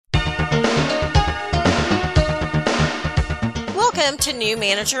Welcome to New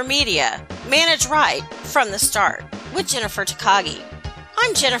Manager Media. Manage right from the start with Jennifer Takagi.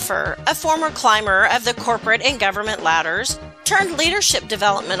 I'm Jennifer, a former climber of the corporate and government ladders turned leadership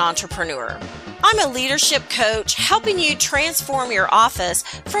development entrepreneur. I'm a leadership coach helping you transform your office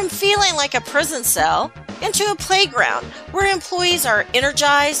from feeling like a prison cell into a playground where employees are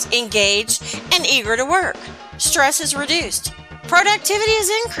energized, engaged, and eager to work. Stress is reduced. Productivity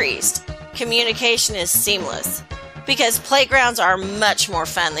is increased. Communication is seamless. Because playgrounds are much more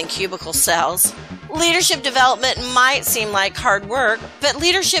fun than cubicle cells. Leadership development might seem like hard work, but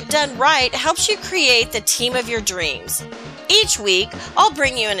leadership done right helps you create the team of your dreams. Each week, I'll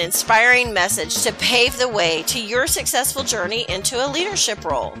bring you an inspiring message to pave the way to your successful journey into a leadership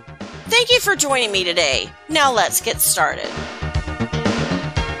role. Thank you for joining me today. Now let's get started.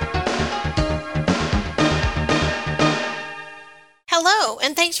 Hello,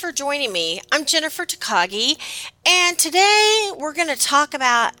 and thanks for joining me. I'm Jennifer Takagi, and today we're going to talk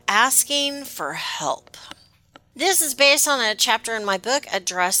about asking for help. This is based on a chapter in my book,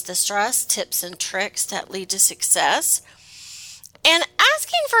 Address the Stress, Tips and Tricks That Lead to Success. And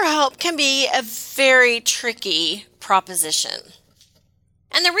asking for help can be a very tricky proposition.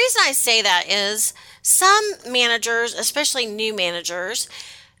 And the reason I say that is some managers, especially new managers,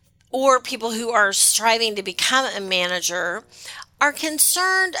 or people who are striving to become a manager, are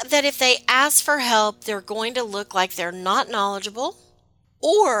concerned that if they ask for help, they're going to look like they're not knowledgeable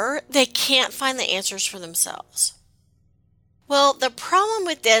or they can't find the answers for themselves. Well, the problem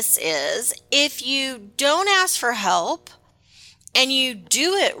with this is if you don't ask for help and you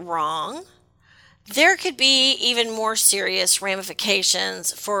do it wrong, there could be even more serious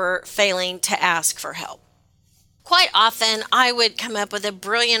ramifications for failing to ask for help. Quite often, I would come up with a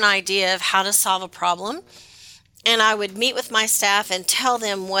brilliant idea of how to solve a problem, and I would meet with my staff and tell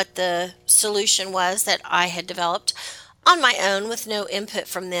them what the solution was that I had developed on my own with no input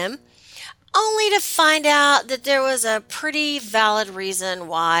from them, only to find out that there was a pretty valid reason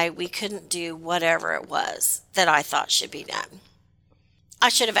why we couldn't do whatever it was that I thought should be done. I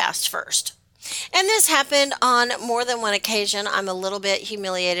should have asked first. And this happened on more than one occasion. I'm a little bit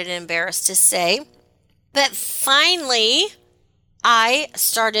humiliated and embarrassed to say. But finally, I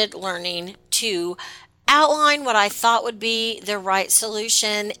started learning to outline what I thought would be the right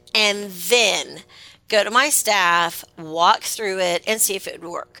solution, and then go to my staff, walk through it, and see if it would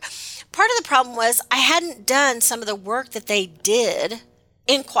work. Part of the problem was I hadn't done some of the work that they did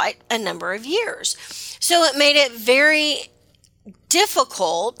in quite a number of years. So it made it very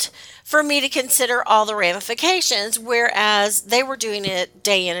difficult for me to consider all the ramifications, whereas they were doing it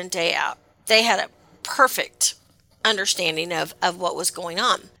day in and day out. They had a perfect understanding of what was going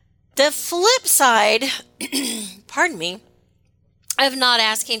on. The flip side, of not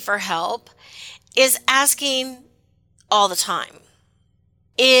asking for help is asking all the time.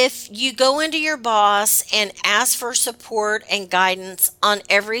 If you go into your boss and ask for support and guidance on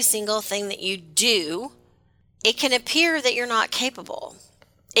every single thing that you do, it can appear that you're not capable.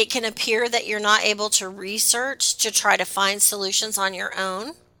 It can appear that you're not able to research to try to find solutions on your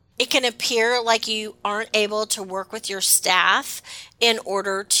own. It can appear like you aren't able to work with your staff in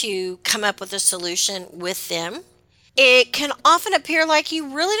order to come up with a solution with them. It can often appear like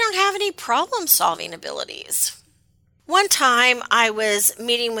you really don't have any problem-solving abilities. One time I was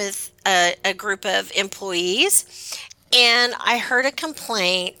meeting with a group of employees, and I heard a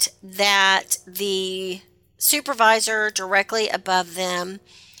complaint that the supervisor directly above them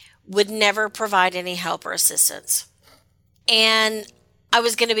would never provide any help or assistance. And I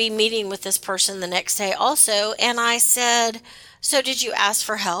was going to be meeting with this person the next day also, and I said, "So did you ask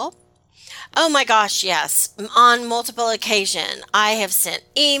for help?" "Oh my gosh, yes. On multiple occasions. I have sent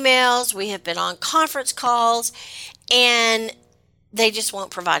emails, we have been on conference calls, and they just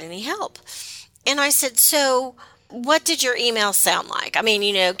won't provide any help." And I said, "So what did your email sound like? I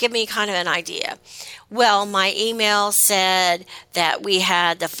mean, give me kind of an idea." "Well, my email said that we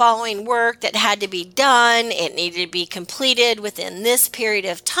had the following work that had to be done. It needed to be completed within this period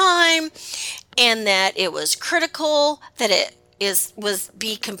of time, and that it was critical that it was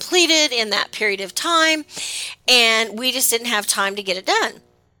be completed in that period of time, and we just didn't have time to get it done."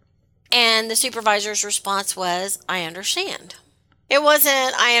 And the supervisor's response was, "I understand." It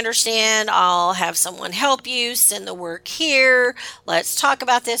wasn't, "I understand, I'll have someone help you, send the work here, let's talk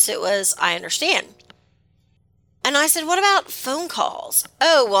about this." It was, "I understand." And I said, "What about phone calls?"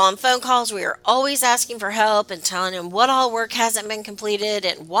 "Oh, well, on phone calls, we are always asking for help and telling them what all work hasn't been completed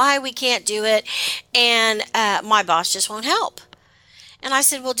and why we can't do it. And my boss just won't help." And I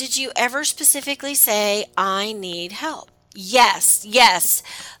said, "Well, did you ever specifically say, 'I need help'?" Yes, yes.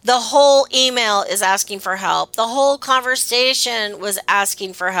 The whole email is asking for help. The whole conversation was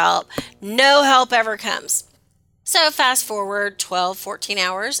asking for help. No help ever comes. So fast forward 12, 14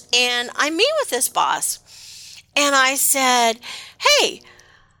 hours, and I meet with this boss. And I said, hey,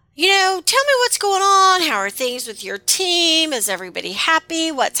 tell me what's going on. How are things with your team? Is everybody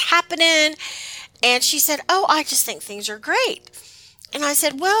happy? What's happening? And she said, oh, I just think things are great. And I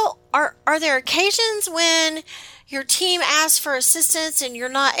said, well, are there occasions when your team asks for assistance and you're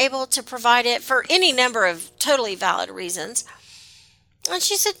not able to provide it for any number of totally valid reasons? And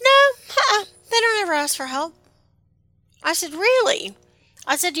she said, no, they don't ever ask for help. I said, really?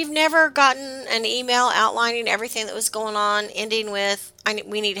 I said, you've never gotten an email outlining everything that was going on, ending with,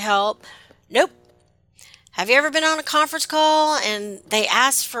 we need help? Nope. Have you ever been on a conference call and they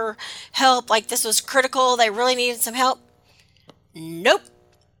asked for help, like this was critical, they really needed some help? Nope.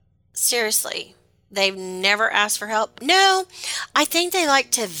 Seriously, they've never asked for help? No, I think they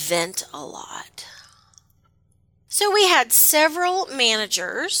like to vent a lot. So we had several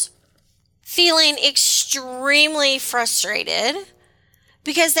managers feeling extremely frustrated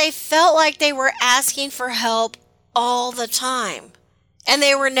because they felt like they were asking for help all the time and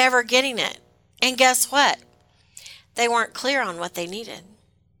they were never getting it. And guess what? They weren't clear on what they needed.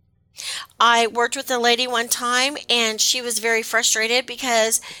 I worked with a lady one time and she was very frustrated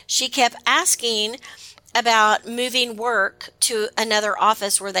because she kept asking about moving work to another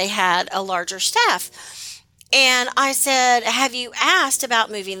office where they had a larger staff. And I said, have you asked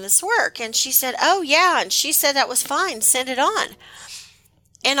about moving this work? And she said, oh yeah. And she said that was fine. Send it on.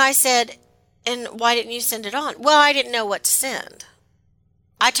 And I said, and why didn't you send it on? Well, I didn't know what to send.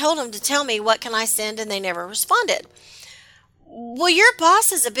 I told them to tell me what can I send and they never responded. Well, your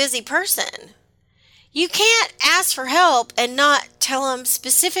boss is a busy person. You can't ask for help and not tell them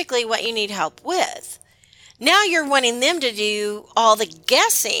specifically what you need help with. Now you're wanting them to do all the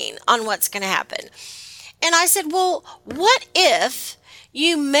guessing on what's going to happen. And I said, well, what if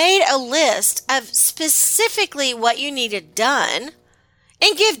you made a list of specifically what you needed done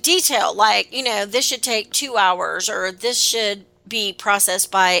and give detail, like, this should take 2 hours or this should be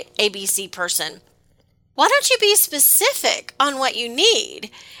processed by ABC person. Why don't you be specific on what you need?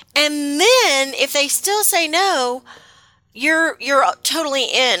 And then if they still say no, you're totally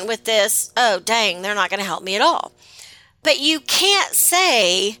in with this, oh, dang, they're not going to help me at all. But you can't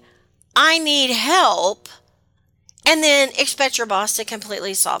say, I need help, and then expect your boss to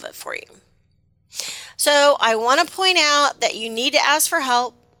completely solve it for you. So I want to point out that you need to ask for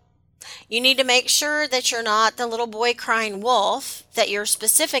help. You need to make sure that you're not the little boy crying wolf, that you're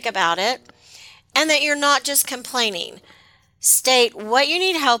specific about it, and that you're not just complaining. State what you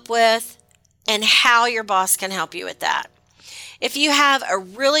need help with and how your boss can help you with that. If you have a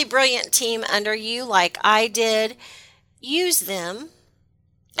really brilliant team under you like I did, use them.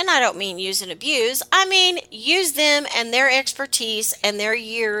 And I don't mean use and abuse. I mean use them and their expertise and their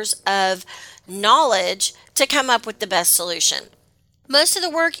years of knowledge to come up with the best solution. Most of the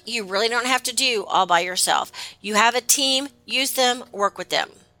work you really don't have to do all by yourself. You have a team, use them, work with them.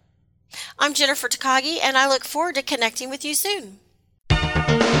 I'm Jennifer Takagi, and I look forward to connecting with you soon.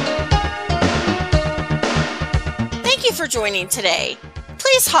 Thank you for joining today.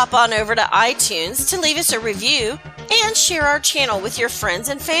 Please hop on over to iTunes to leave us a review and share our channel with your friends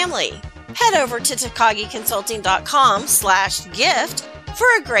and family. Head over to TakagiConsulting.com/gift for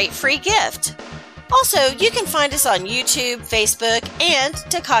a great free gift. Also, you can find us on YouTube, Facebook, and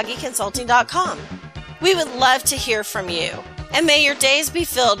TakagiConsulting.com. We would love to hear from you. And may your days be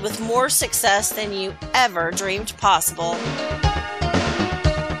filled with more success than you ever dreamed possible.